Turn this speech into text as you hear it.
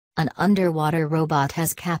an underwater robot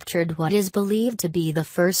has captured what is believed to be the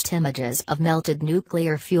first images of melted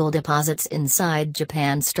nuclear fuel deposits inside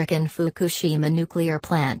Japan's stricken Fukushima nuclear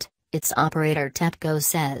plant, its operator Tepco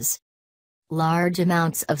says. Large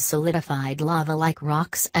amounts of solidified lava-like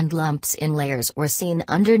rocks and lumps in layers were seen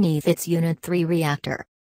underneath its Unit 3 reactor.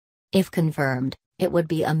 If confirmed, it would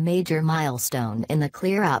be a major milestone in the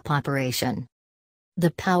clear-up operation.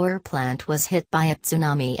 The power plant was hit by a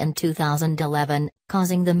tsunami in 2011,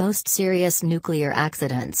 causing the most serious nuclear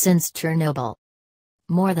accident since Chernobyl.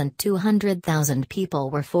 More than 200,000 people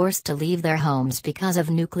were forced to leave their homes because of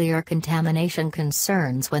nuclear contamination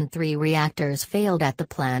concerns when 3 reactors failed at the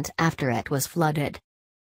plant after it was flooded.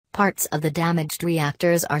 Parts of the damaged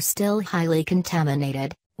reactors are still highly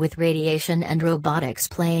contaminated, with radiation and robotics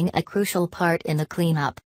playing a crucial part in the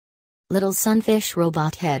cleanup. Little sunfish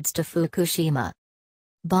robot heads to Fukushima.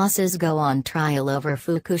 Bosses go on trial over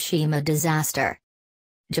Fukushima disaster.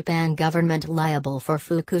 Japan government liable for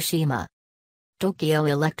Fukushima. Tokyo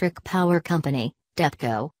Electric Power Company,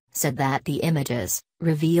 Tepco, said that the images,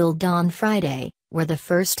 revealed on Friday, were the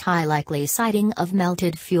first high-likely sighting of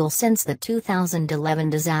melted fuel since the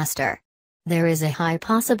 2011 disaster. There is a high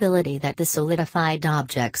possibility that the solidified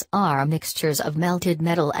objects are mixtures of melted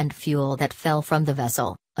metal and fuel that fell from the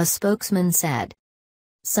vessel, a spokesman said.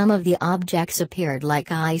 Some of the objects appeared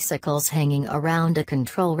like icicles hanging around a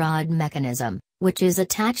control rod mechanism, which is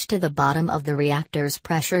attached to the bottom of the reactor's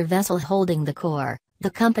pressure vessel holding the core,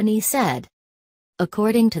 the company said.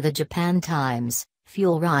 According to the Japan Times,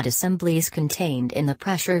 fuel rod assemblies contained in the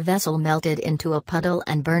pressure vessel melted into a puddle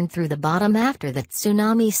and burned through the bottom after the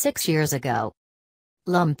tsunami 6 years ago.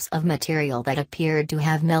 Lumps of material that appeared to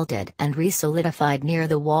have melted and resolidified near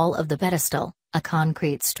the wall of the pedestal, a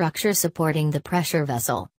concrete structure supporting the pressure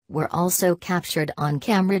vessel, were also captured on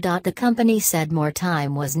camera. The company said more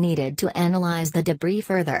time was needed to analyze the debris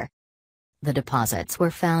further. The deposits were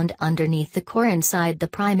found underneath the core inside the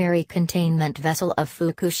primary containment vessel of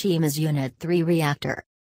Fukushima's Unit 3 reactor.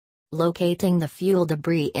 Locating the fuel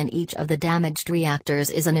debris in each of the damaged reactors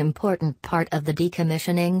is an important part of the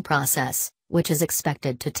decommissioning process, which is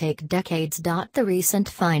expected to take decades. The recent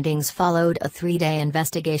findings followed a 3-day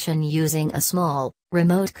investigation using a small,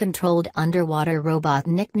 remote-controlled underwater robot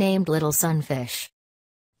nicknamed Little Sunfish.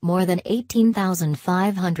 More than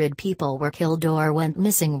 18,500 people were killed or went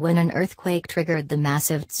missing when an earthquake triggered the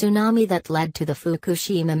massive tsunami that led to the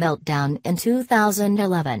Fukushima meltdown in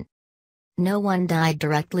 2011. No one died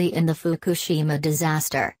directly in the Fukushima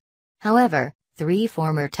disaster. However, 3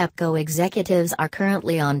 former Tepco executives are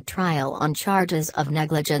currently on trial on charges of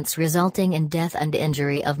negligence resulting in death and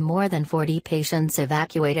injury of more than 40 patients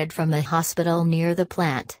evacuated from a hospital near the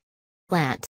plant.